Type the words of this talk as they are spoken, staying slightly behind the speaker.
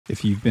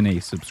If you've been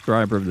a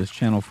subscriber of this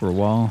channel for a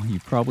while,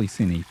 you've probably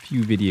seen a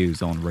few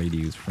videos on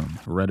radios from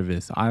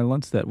Retevis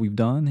Ailunce that we've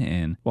done,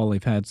 and while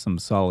they've had some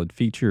solid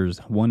features,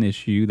 one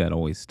issue that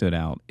always stood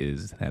out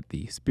is that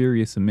the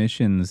spurious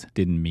emissions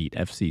didn't meet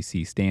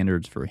FCC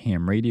standards for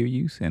ham radio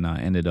use, and I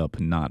ended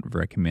up not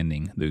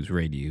recommending those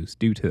radios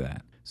due to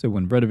that. So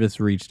when Retevis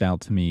reached out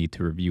to me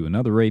to review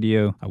another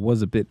radio, I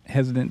was a bit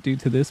hesitant due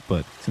to this,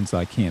 but since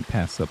I can't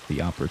pass up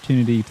the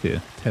opportunity to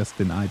test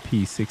an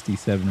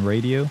IP67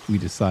 radio, we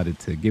decided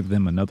to give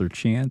them another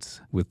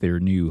chance with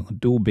their new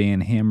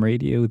dual-band ham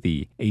radio,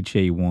 the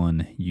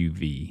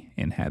HA1UV,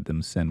 and had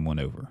them send one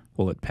over.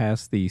 Will it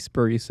pass the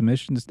spurious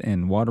emissions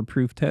and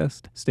waterproof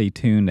test? Stay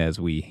tuned as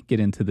we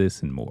get into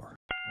this and more.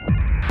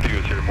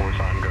 Two here, Morse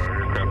on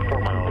guard, aircraft 4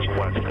 miles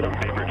west of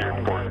Cambridge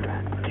Airport.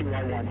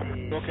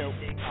 Okay,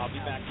 I'll be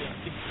back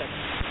in 6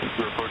 seconds.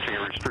 We're approaching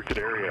a restricted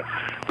area.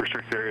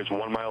 Restricted area is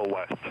 1 mile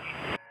west.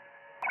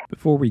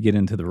 Before we get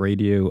into the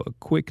radio, a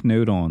quick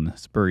note on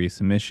spurious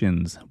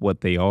emissions,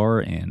 what they are,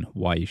 and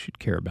why you should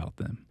care about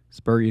them.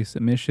 Spurious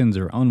emissions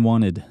are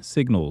unwanted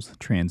signals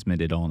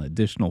transmitted on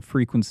additional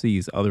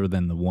frequencies other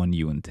than the one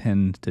you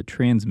intend to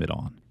transmit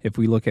on. If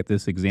we look at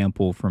this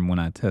example from when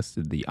I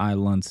tested the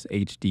Ailunce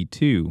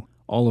HD2,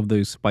 all of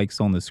those spikes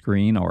on the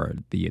screen are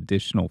the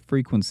additional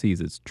frequencies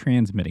it's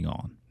transmitting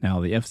on. Now,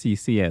 the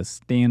FCC has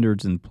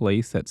standards in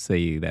place that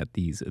say that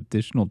these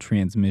additional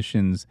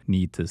transmissions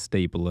need to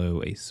stay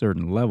below a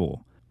certain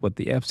level. What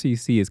the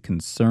FCC is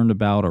concerned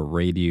about are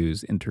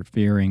radios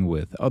interfering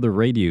with other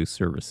radio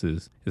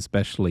services,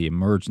 especially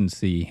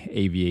emergency,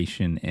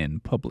 aviation,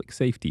 and public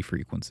safety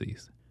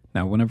frequencies.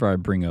 Now, whenever I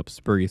bring up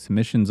spurious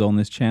emissions on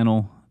this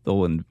channel,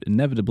 there'll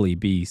inevitably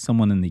be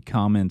someone in the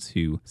comments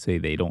who say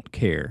they don't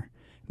care.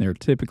 They're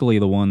typically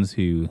the ones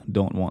who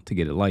don't want to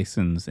get a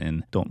license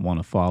and don't want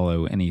to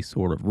follow any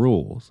sort of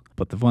rules.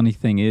 But the funny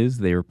thing is,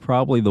 they're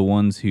probably the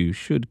ones who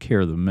should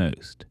care the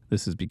most.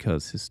 This is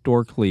because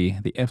historically,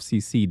 the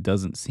FCC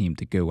doesn't seem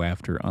to go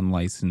after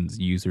unlicensed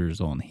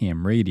users on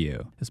ham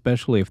radio,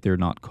 especially if they're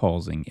not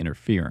causing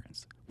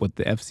interference. What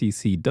the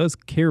FCC does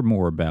care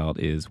more about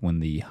is when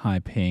the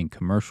high-paying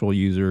commercial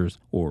users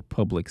or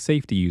public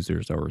safety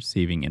users are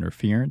receiving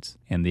interference,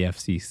 and the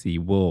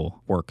FCC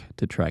will work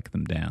to track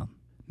them down.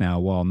 Now,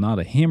 while not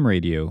a ham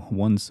radio,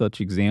 one such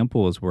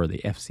example is where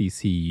the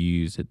FCC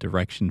used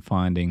direction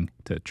finding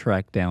to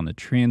track down a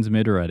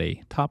transmitter at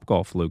a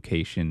Topgolf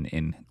location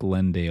in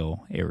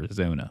Glendale,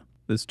 Arizona.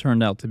 This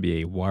turned out to be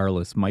a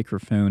wireless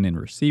microphone and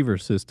receiver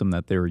system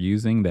that they were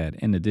using that,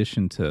 in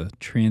addition to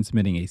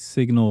transmitting a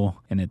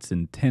signal in its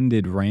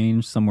intended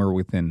range somewhere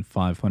within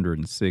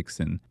 506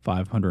 and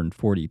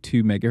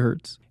 542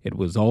 megahertz, it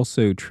was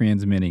also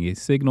transmitting a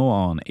signal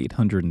on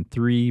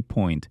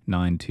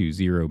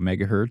 803.920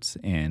 megahertz,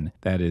 and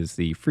that is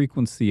the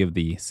frequency of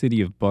the City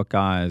of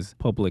Buckeye's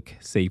public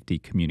safety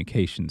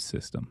communications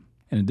system.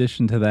 In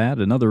addition to that,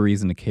 another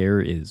reason to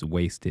care is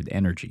wasted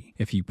energy.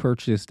 If you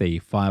purchased a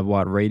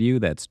 5-watt radio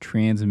that's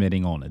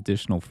transmitting on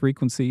additional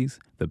frequencies,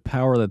 the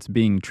power that's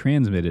being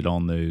transmitted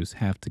on those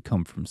have to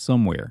come from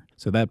somewhere.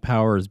 So that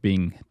power is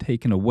being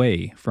taken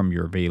away from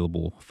your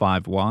available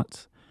 5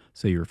 watts.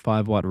 So your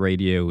 5-watt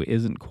radio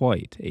isn't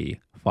quite a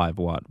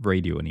 5-watt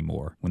radio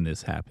anymore when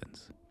this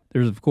happens.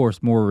 There's of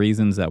course more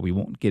reasons that we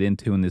won't get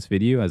into in this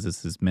video, as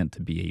this is meant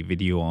to be a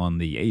video on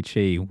the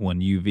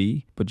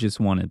HA1UV, but just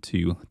wanted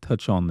to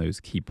touch on those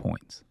key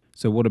points.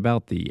 So what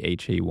about the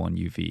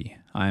HA1UV?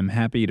 I'm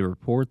happy to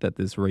report that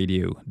this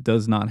radio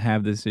does not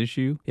have this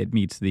issue. It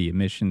meets the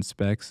emission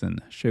specs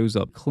and shows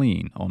up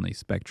clean on a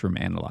spectrum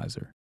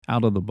analyzer.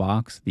 Out of the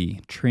box, the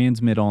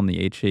transmit on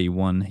the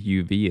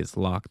HA1UV is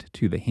locked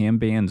to the ham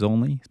bands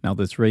only. Now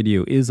this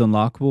radio is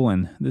unlockable,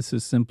 and this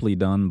is simply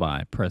done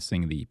by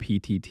pressing the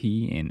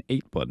PTT and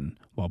 8 button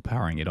while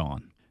powering it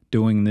on.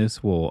 Doing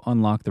this will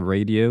unlock the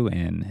radio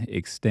and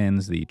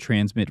extends the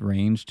transmit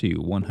range to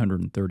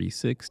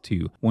 136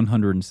 to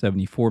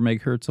 174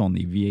 megahertz on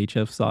the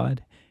VHF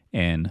side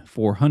and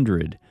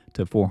 400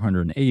 to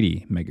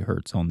 480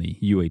 megahertz on the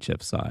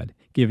UHF side,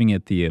 giving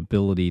it the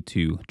ability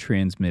to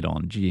transmit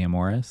on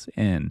GMRS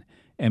and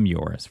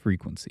MURS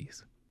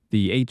frequencies.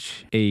 The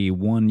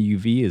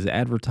HA1UV is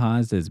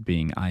advertised as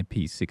being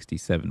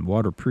IP67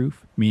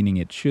 waterproof, meaning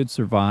it should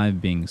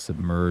survive being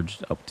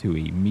submerged up to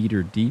a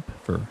meter deep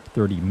for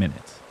 30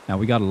 minutes. Now,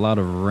 we got a lot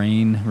of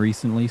rain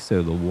recently,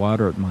 so the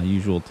water at my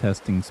usual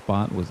testing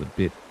spot was a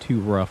bit too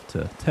rough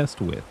to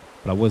test with.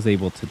 But I was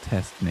able to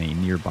test in a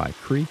nearby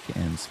creek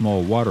and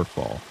small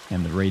waterfall,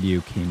 and the radio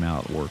came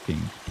out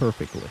working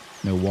perfectly.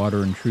 No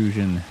water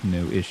intrusion,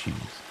 no issues.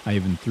 I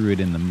even threw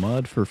it in the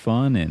mud for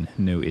fun, and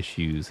no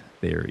issues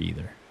there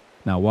either.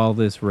 Now, while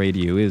this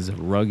radio is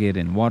rugged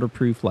and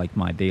waterproof like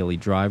my daily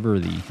driver,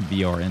 the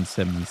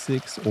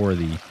VRN76, or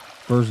the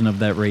version of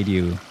that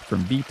radio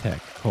from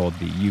VTech called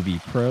the UV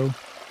Pro,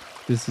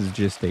 this is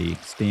just a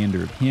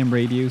standard ham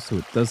radio, so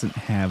it doesn't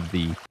have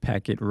the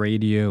packet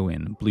radio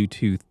and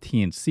Bluetooth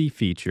TNC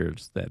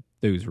features that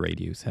those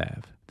radios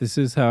have. This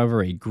is,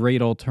 however, a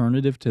great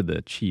alternative to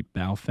the cheap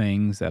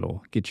Baofangs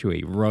that'll get you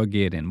a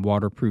rugged and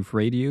waterproof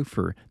radio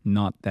for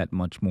not that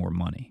much more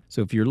money.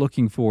 So if you're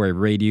looking for a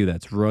radio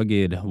that's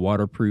rugged,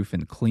 waterproof,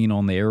 and clean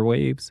on the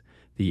airwaves,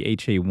 the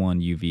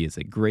HA1UV is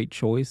a great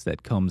choice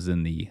that comes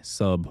in the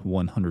sub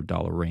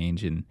 $100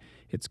 range, and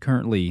it's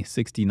currently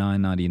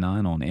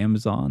 $69.99 on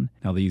Amazon.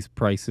 Now these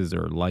prices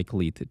are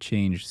likely to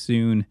change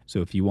soon,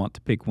 so if you want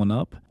to pick one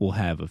up, we'll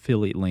have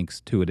affiliate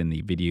links to it in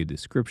the video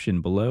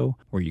description below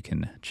where you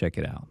can check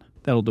it out.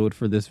 That'll do it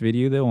for this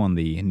video though on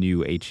the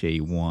new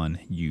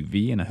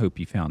HA1UV, and I hope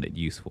you found it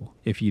useful.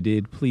 If you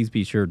did, please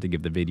be sure to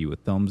give the video a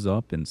thumbs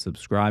up and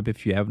subscribe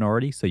if you haven't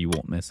already so you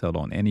won't miss out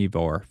on any of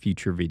our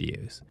future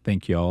videos.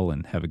 Thank you all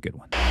and have a good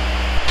one.